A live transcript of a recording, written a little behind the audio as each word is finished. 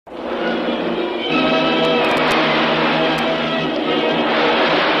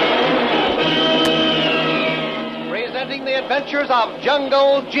Adventures of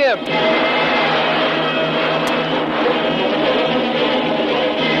Jungle Jim.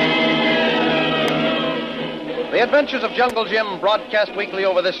 The Adventures of Jungle Jim, broadcast weekly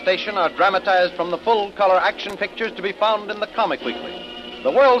over this station, are dramatized from the full-color action pictures to be found in the Comic Weekly,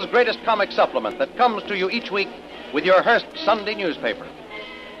 the world's greatest comic supplement that comes to you each week with your Hearst Sunday newspaper.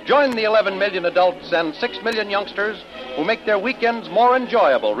 Join the 11 million adults and 6 million youngsters who make their weekends more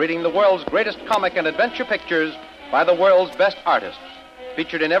enjoyable reading the world's greatest comic and adventure pictures by the world's best artists,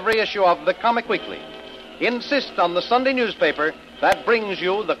 featured in every issue of the Comic Weekly. Insist on the Sunday newspaper that brings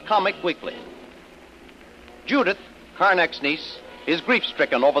you the Comic Weekly. Judith, Karnak's niece, is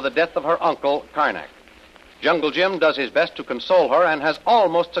grief-stricken over the death of her uncle, Karnak. Jungle Jim does his best to console her and has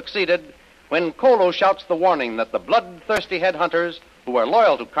almost succeeded when Kolu shouts the warning that the bloodthirsty headhunters who are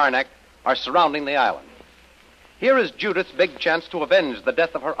loyal to Karnak are surrounding the island. Here is Judith's big chance to avenge the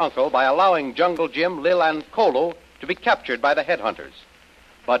death of her uncle by allowing Jungle Jim, Lil, and Kolu to be captured by the headhunters.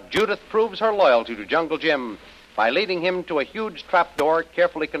 But Judith proves her loyalty to Jungle Jim by leading him to a huge trapdoor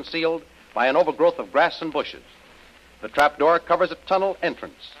carefully concealed by an overgrowth of grass and bushes. The trapdoor covers a tunnel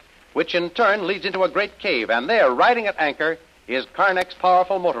entrance, which in turn leads into a great cave, and there, riding at anchor, is Karnak's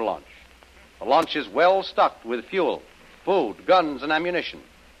powerful motor launch. The launch is well stocked with fuel, food, guns, and ammunition,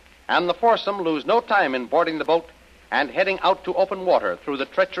 and the foursome lose no time in boarding the boat and heading out to open water through the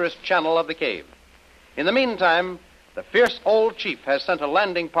treacherous channel of the cave. In the meantime, the fierce old chief has sent a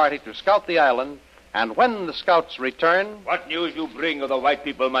landing party to scout the island, and when the scouts return... What news you bring of the white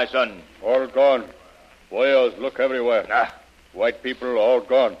people, my son? All gone. Warriors look everywhere. White people all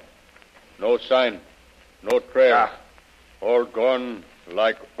gone. No sign, no trail. All gone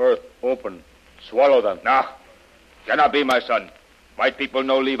like earth open. Swallow them. Cannot be, my son. White people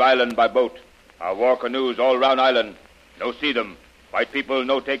no leave island by boat. Our war canoes all round island. No see them. White people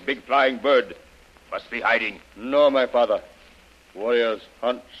no take big flying bird. Must be hiding. No, my father. Warriors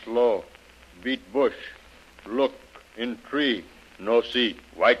hunt slow. Beat bush. Look in tree. No see.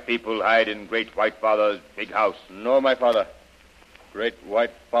 White people hide in Great White Father's big house. No, my father. Great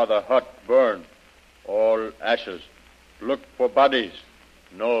White Father hut burn. All ashes. Look for bodies.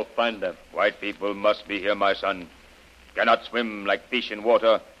 No find them. White people must be here, my son. Cannot swim like fish in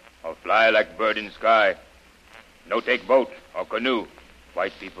water or fly like bird in sky. No take boat or canoe.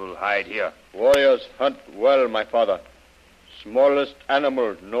 White people hide here. Warriors hunt well, my father. Smallest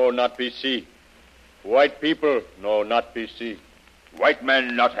animal no not be see. White people no not be see. White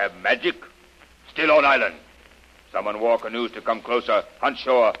men not have magic. Still on island. Someone war canoes to come closer. Hunt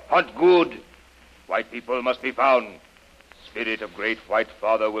shore. Hunt good. White people must be found. Spirit of Great White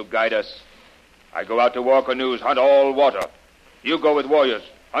Father will guide us. I go out to war canoes, hunt all water. You go with warriors.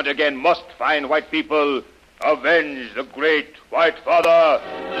 Hunt again, must find white people. Avenge the Great White Father.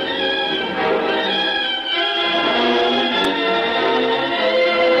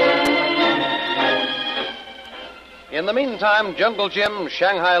 In the meantime, Jungle Jim,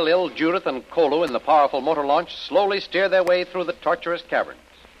 Shanghai Lil, Judith, and Kolu in the powerful motor launch slowly steer their way through the tortuous caverns.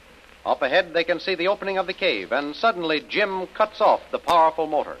 Up ahead, they can see the opening of the cave, and suddenly Jim cuts off the powerful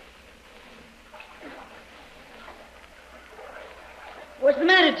motor. What's the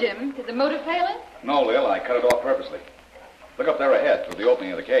matter, Jim? Did the motor fail it? No, Lil, I cut it off purposely. Look up there ahead through the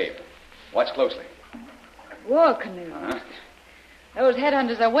opening of the cave. Watch closely. War canoes. Those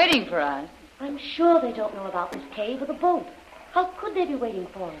headhunters are waiting for us. I'm sure they don't know about this cave or the boat. How could they be waiting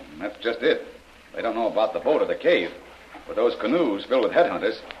for us? That's just it. They don't know about the boat or the cave. But those canoes filled with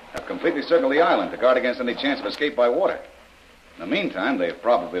headhunters have completely circled the island to guard against any chance of escape by water. In the meantime, they've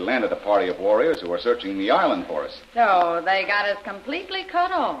probably landed a party of warriors who are searching the island for us. So they got us completely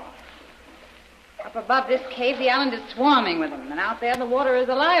cut off. Up above this cave, the island is swarming with them, and out there the water is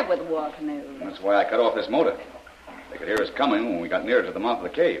alive with war canoes. That's why I cut off this motor. They could hear us coming when we got nearer to the mouth of the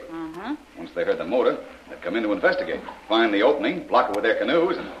cave. Once they heard the motor, they'd come in to investigate, find the opening, block it with their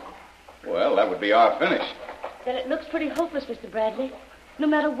canoes, and, well, that would be our finish. Then it looks pretty hopeless, Mr. Bradley. No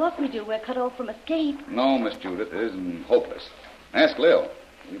matter what we do, we're cut off from escape. No, Miss Judith, it isn't hopeless. Ask Lil.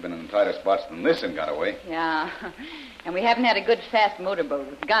 We've been in tighter spots than this and got away. Yeah, and we haven't had a good, fast motorboat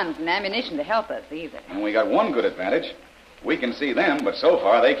with guns and ammunition to help us either. And we got one good advantage. We can see them, but so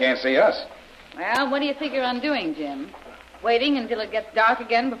far they can't see us. Well, what do you figure on doing, Jim? Waiting until it gets dark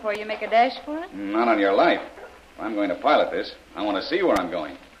again before you make a dash for it? Not on your life. If I'm going to pilot this, I want to see where I'm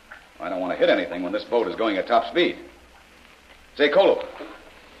going. I don't want to hit anything when this boat is going at top speed. Say, Kolu,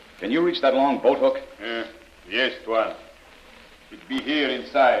 can you reach that long boat hook? Yes, Tuan. It'd be here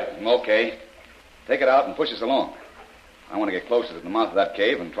inside. Okay. Take it out and push us along. I want to get closer to the mouth of that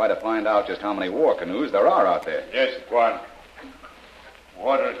cave and try to find out just how many war canoes there are out there. Yes, Tuan.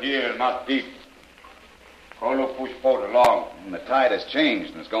 Water here not deep. Kolu, push boat along. And the tide has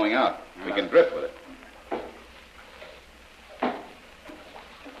changed and it's going out. We can drift with it.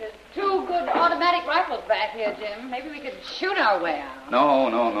 There's 2 good automatic rifles back here, Jim. Maybe we could shoot our way out. No,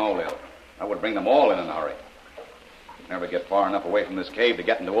 Lil. I would bring them all in a hurry. Never get far enough away from this cave to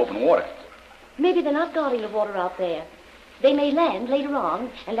get into open water. Maybe they're not guarding the water out there. They may land later on,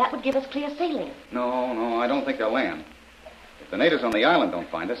 and that would give us clear sailing. No, I don't think they'll land. If the natives on the island don't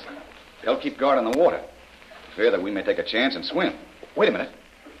find us, they'll keep guard on the water. Fear that we may take a chance and swim. Wait a minute.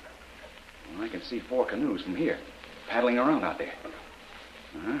 Well, I can see 4 canoes from here, paddling around out there.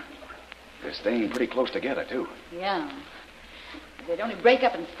 Uh-huh. They're staying pretty close together, too. Yeah. If they'd only break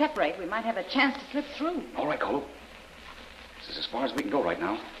up and separate, we might have a chance to slip through. All right, Kolu. This is as far as we can go right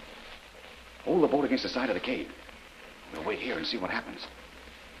now. Hold the boat against the side of the cave. We'll wait here and see what happens.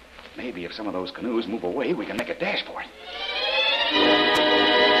 Maybe if some of those canoes move away, we can make a dash for it.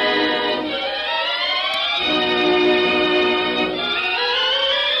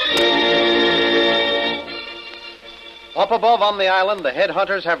 Up above on the island, the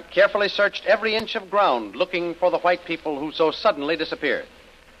headhunters have carefully searched every inch of ground looking for the white people who so suddenly disappeared.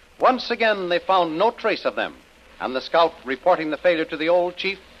 Once again, they found no trace of them, and the scout reporting the failure to the old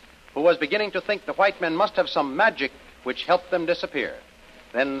chief, who was beginning to think the white men must have some magic which helped them disappear.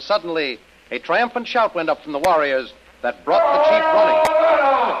 Then suddenly, a triumphant shout went up from the warriors that brought the chief running.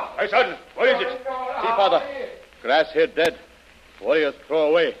 Hey, son, what is it? See, Father. Grass here dead. Warriors throw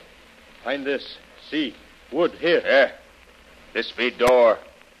away. Find this. See. Wood here. Yeah. This feed door.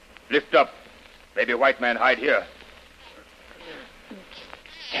 Lift up. Maybe white man hide here.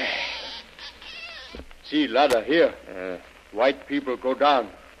 See ladder here. White people go down.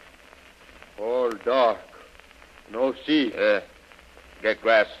 All dark. No see. Get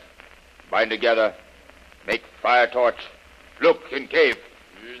grass. Bind together. Make fire torch. Look in cave.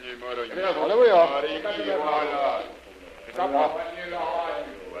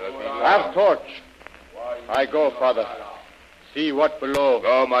 Have torch. I go, Father. See what below.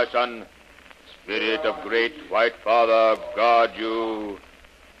 Go, my son. Spirit of great white father, guard you.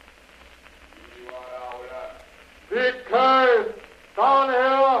 Big cave. Down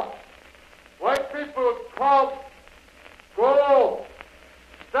here. White people come. Go.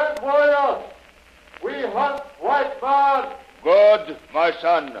 Stand warriors. We hunt white man. Good, my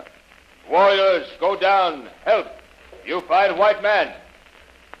son. Warriors, go down. Help. You find white man.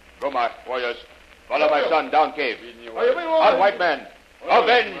 Go, my warriors. Follow my son down cave. On white man.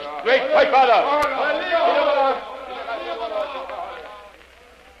 Avenge great white father.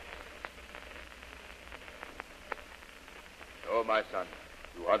 Oh, my son.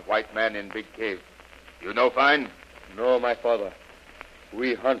 You hunt white man in big cave. You know fine? No, my father.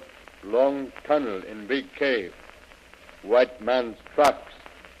 We hunt long tunnel in big cave. White man's tracks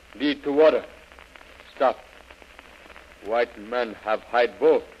lead to water. Stop. White men have hide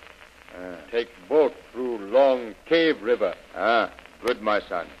boat. Take boat through long cave river. Good, my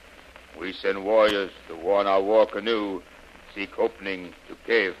son. We send warriors to warn our war canoe, seek opening to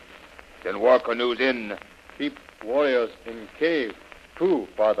cave. Send war canoes in. Keep warriors in cave, too,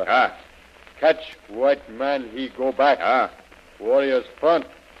 Father. Catch white man, he go back. Warriors front,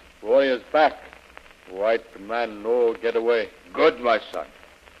 warriors back. White man no get away. Good, my son.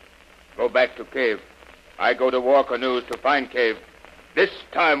 Go back to cave. I go to war canoes to find cave. This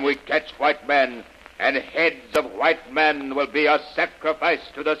time we catch white men, and heads of white men will be a sacrifice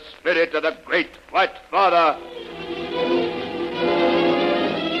to the spirit of the great white father.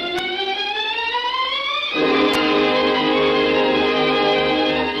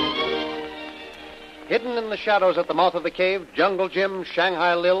 Hidden in the shadows at the mouth of the cave, Jungle Jim,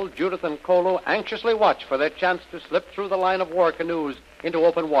 Shanghai Lil, Judith, and Kolu anxiously watch for their chance to slip through the line of war canoes into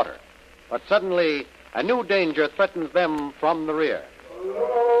open water. But suddenly, a new danger threatens them from the rear.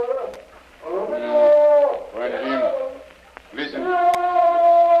 Well, Jim, listen.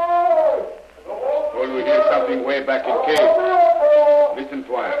 All we hear something way back in cave. Listen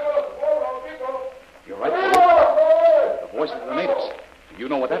to us. You're right, Kolu. The voices of the natives. You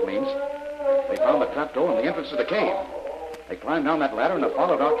know what that means. They found the trapdoor and the entrance to the cave. They climbed down that ladder and have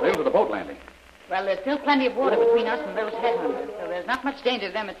followed our trail to the boat landing. Well, there's still plenty of water between us and those headhunters, so there's not much danger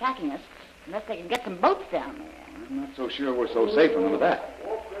of them attacking us, unless they can get some boats down there. I'm not so sure we're so safe from them with that.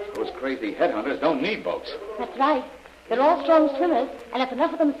 Those crazy headhunters don't need boats. That's right. They're all strong swimmers, and if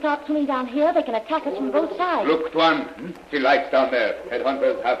enough of them start swimming down here, they can attack us from both sides. Look, Tuan. See lights down there.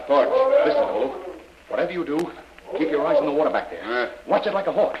 Headhunters have torch. Listen, Kolu. Whatever you do, keep your eyes on the water back there. Watch it like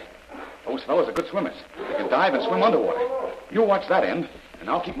a hawk. Those fellows are good swimmers. They can dive and swim underwater. You watch that end, and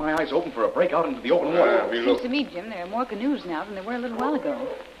I'll keep my eyes open for a break out into the open water. Seems to me, Jim, there are more canoes now than there were a little while ago.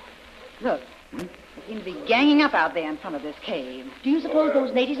 Look, They seem to be ganging up out there in front of this cave. Do you suppose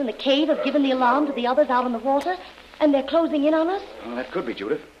those natives in the cave have given the alarm to the others out on the water, and they're closing in on us? Well, that could be,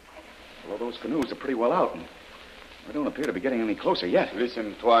 Judith. Although those canoes are pretty well out, and they don't appear to be getting any closer yet.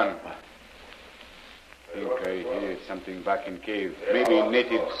 Listen, Tuan. I think I hear something back in cave. Maybe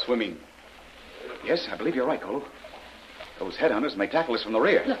natives swimming. Yes, I believe you're right, Kolu. Those headhunters may tackle us from the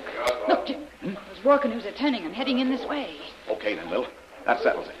rear. Look, Jim. Those war canoes are turning and heading in this way. Okay, then, Lil. That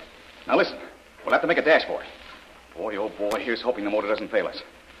settles it. Now, listen. We'll have to make a dash for it. Boy, oh, boy, here's hoping the motor doesn't fail us.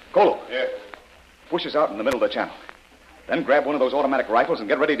 Kolu. Yeah. Push us out in the middle of the channel. Then grab one of those automatic rifles and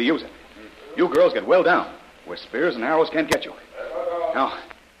get ready to use it. You girls get well down, where spears and arrows can't get you. Now,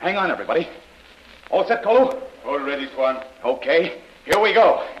 hang on, everybody. All set, Kolu? All ready, Tuan. Okay, here we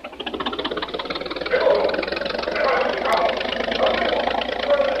go.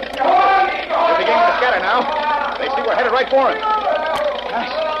 They're beginning to scatter now. They see we're headed right for him.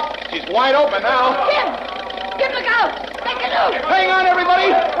 Gosh, she's wide open now. Jim, look out! That canoe! Hang on, everybody.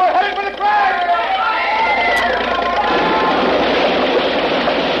 We're headed for the crash.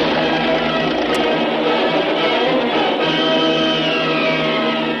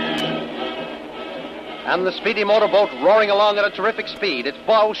 And the speedy motorboat, roaring along at a terrific speed, its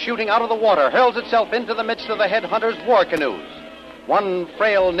bow shooting out of the water, hurls itself into the midst of the headhunters' war canoes. One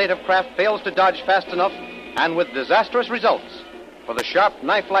frail native craft fails to dodge fast enough, and with disastrous results. For the sharp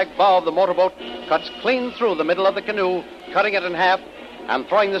knife-like bow of the motorboat cuts clean through the middle of the canoe, cutting it in half and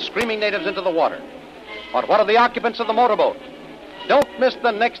throwing the screaming natives into the water. But what of the occupants of the motorboat? Don't miss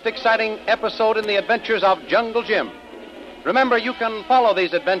the next exciting episode in the adventures of Jungle Jim. Remember, you can follow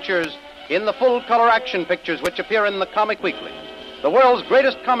these adventures in the full-color action pictures which appear in the Comic Weekly, the world's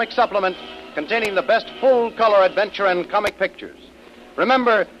greatest comic supplement containing the best full-color adventure and comic pictures.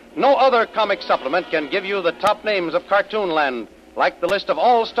 Remember, no other comic supplement can give you the top names of Cartoonland, like the list of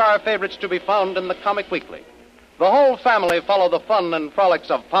all-star favorites to be found in the Comic Weekly. The whole family follow the fun and frolics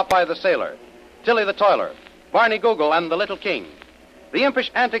of Popeye the Sailor, Tilly the Toiler, Barney Google, and the Little King. The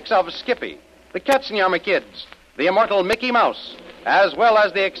impish antics of Skippy, the Katzenjammer Kids, the immortal Mickey Mouse, as well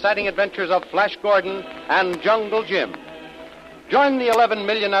as the exciting adventures of Flash Gordon and Jungle Jim. Join the 11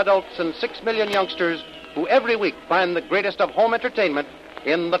 million adults and 6 million youngsters who every week find the greatest of home entertainment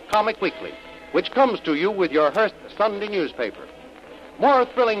in the Comic Weekly, which comes to you with your Hearst Sunday newspaper. More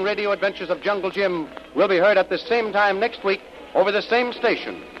thrilling radio adventures of Jungle Jim will be heard at the same time next week over the same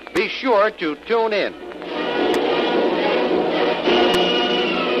station. Be sure to tune in.